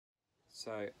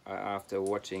So after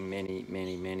watching many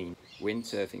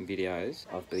windsurfing videos,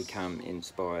 I've become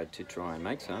inspired to try and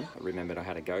make some. I remembered I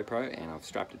had a GoPro and I've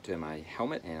strapped it to my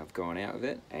helmet and I've gone out with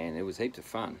it, and it was heaps of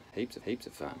fun. Heaps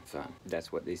of fun.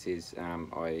 That's what this is.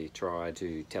 I tried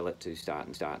to tell it to start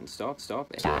and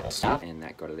stop, and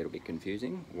that got a little bit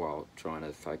confusing while trying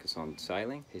to focus on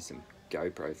sailing. Here's some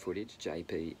GoPro footage,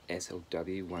 JP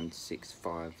SLW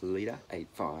 165 litre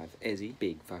 85 Ezzy,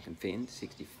 big fucking fin,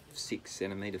 66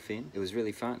 centimetre fin. It was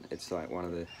really fun. It's like one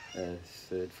of the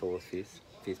third, fourth,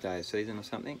 fifth day of season or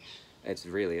something. It's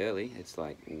really early. It's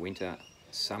like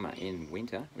summer in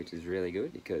winter, which is really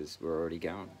good because we're already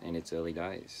going, and it's early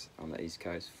days on the east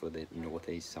coast for the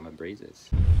northeast summer breezes.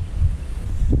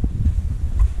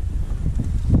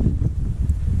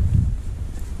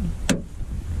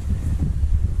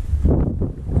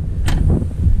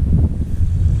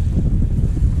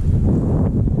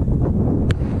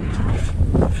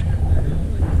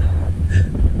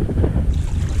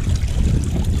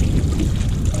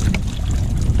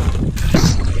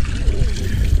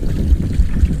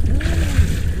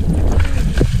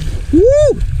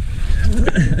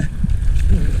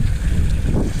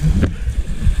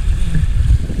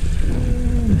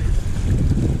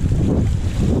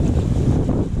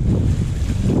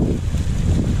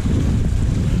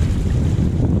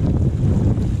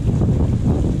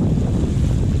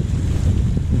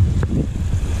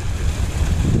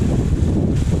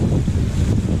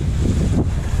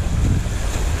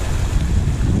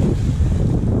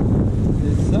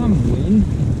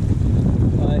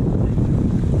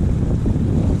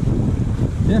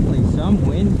 Definitely some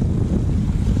wind,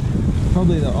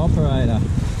 probably the operator.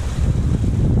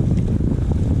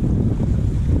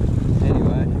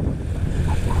 Anyway.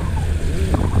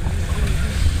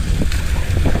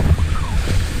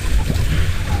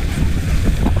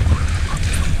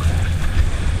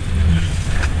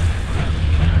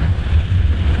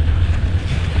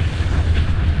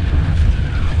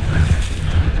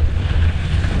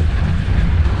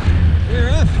 We're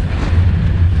off.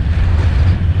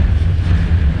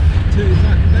 Too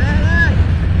fucking bad, eh?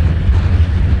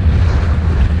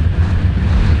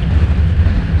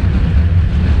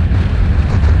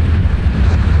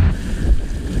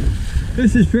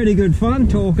 This is pretty good fun,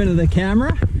 talking to the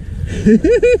camera.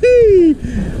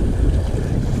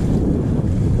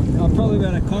 I've probably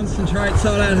better concentrate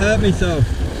so I don't hurt myself.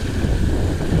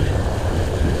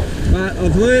 But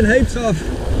I've learned heaps of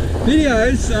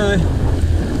videos, so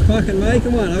fucking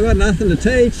making one. I've got nothing to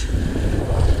teach.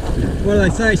 What do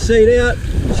they say? Seat out,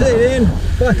 seat in,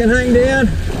 fucking hang down,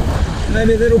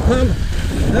 maybe a little pump,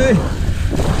 hey,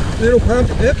 little pump,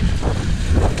 yep.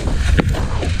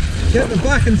 Get the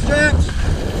fucking straps,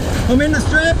 I'm in the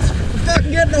straps, I'm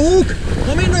fucking getting the hook,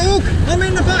 I'm in the hook, I'm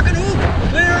in the fucking hook,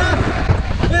 we're off,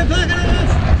 we're fucking off.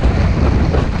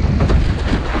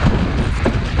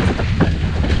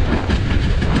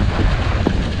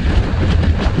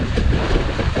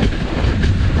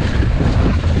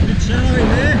 Bit shallow in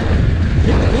there.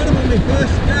 Hit the bottom when we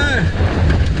first go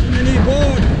on the new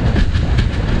board.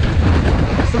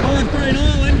 Survive Green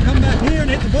Island, come back here and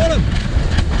hit the bottom.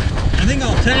 I think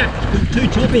I'll tack, it's too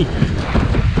choppy.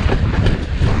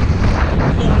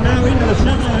 Got now into the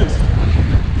shallows.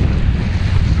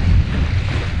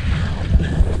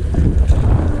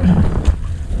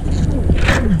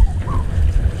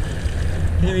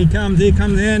 Here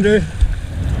comes Andrew.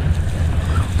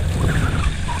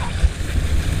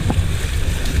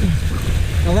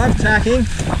 I love tacking. It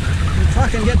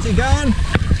fucking gets you going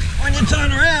when you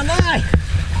turn around, eh?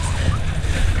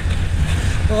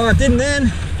 Oh, I didn't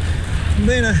then. I'm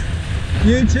being a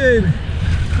YouTube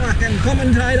fucking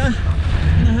commentator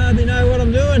and I hardly know what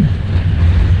I'm doing.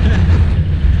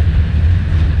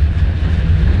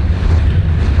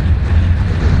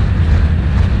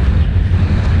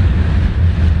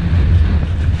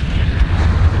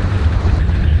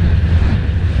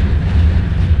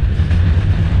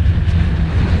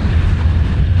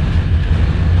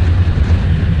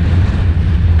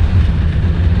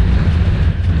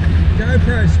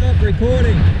 GoPro, stop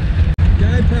recording.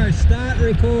 GoPro, start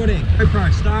recording.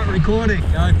 GoPro, start recording.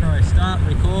 GoPro, start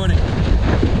recording.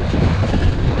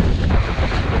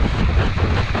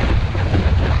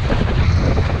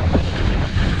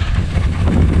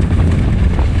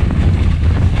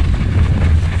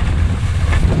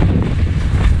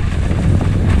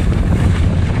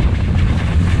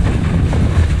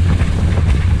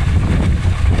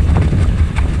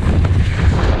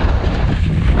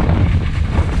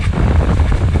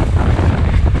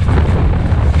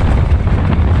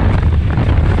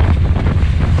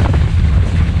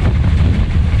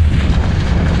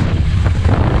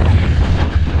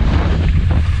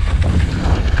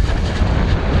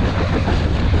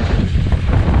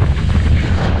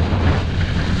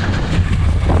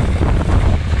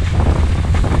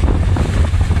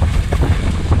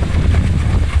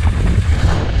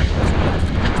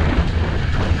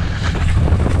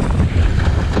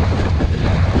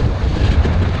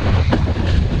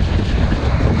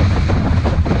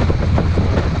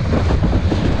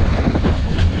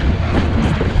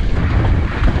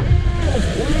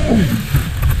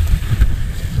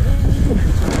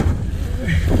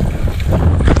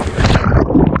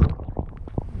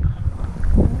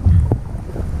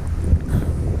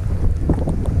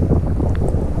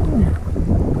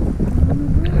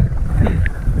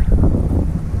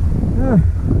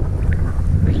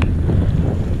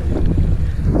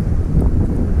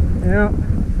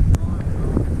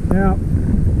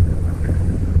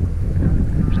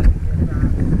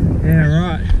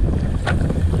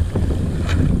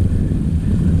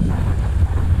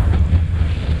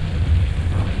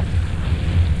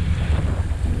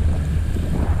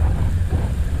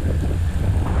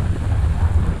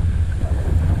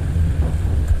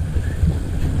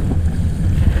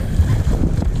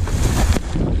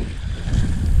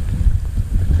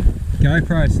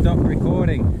 GoPro stopped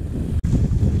recording.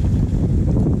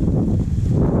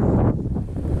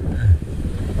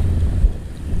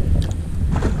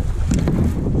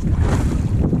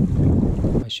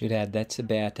 I should add that's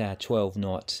about 12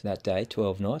 knots that day,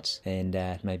 12 knots, and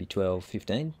maybe 12,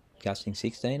 15, gusting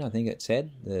 16, I think it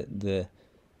said. The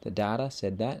data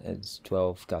said that, it's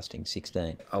 12, gusting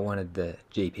 16. I wanted the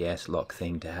GPS lock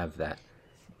thing to have that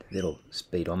little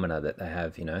speedometer that they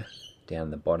have, you know,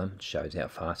 down the bottom, shows how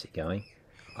fast you're going.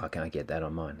 I can't get that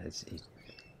on mine. It's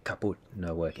kaput,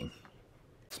 no working.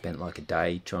 Spent like a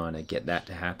day trying to get that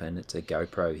to happen. It's a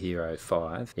GoPro Hero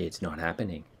 5. It's not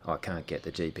happening. I can't get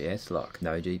the GPS lock.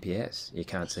 No GPS. You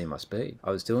can't see my speed.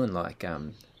 I was doing like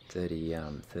 30,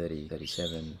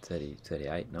 37, 30,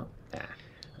 38 knots. Nah,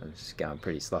 I was going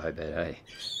pretty slow, but hey,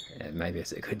 maybe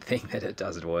it's a good thing that it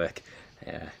doesn't work.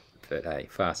 But hey,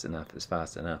 fast enough is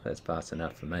fast enough. That's fast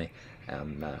enough for me. Yeah,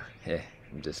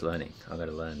 I'm just learning. I've got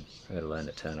to learn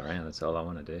to turn around. That's all I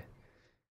want to do.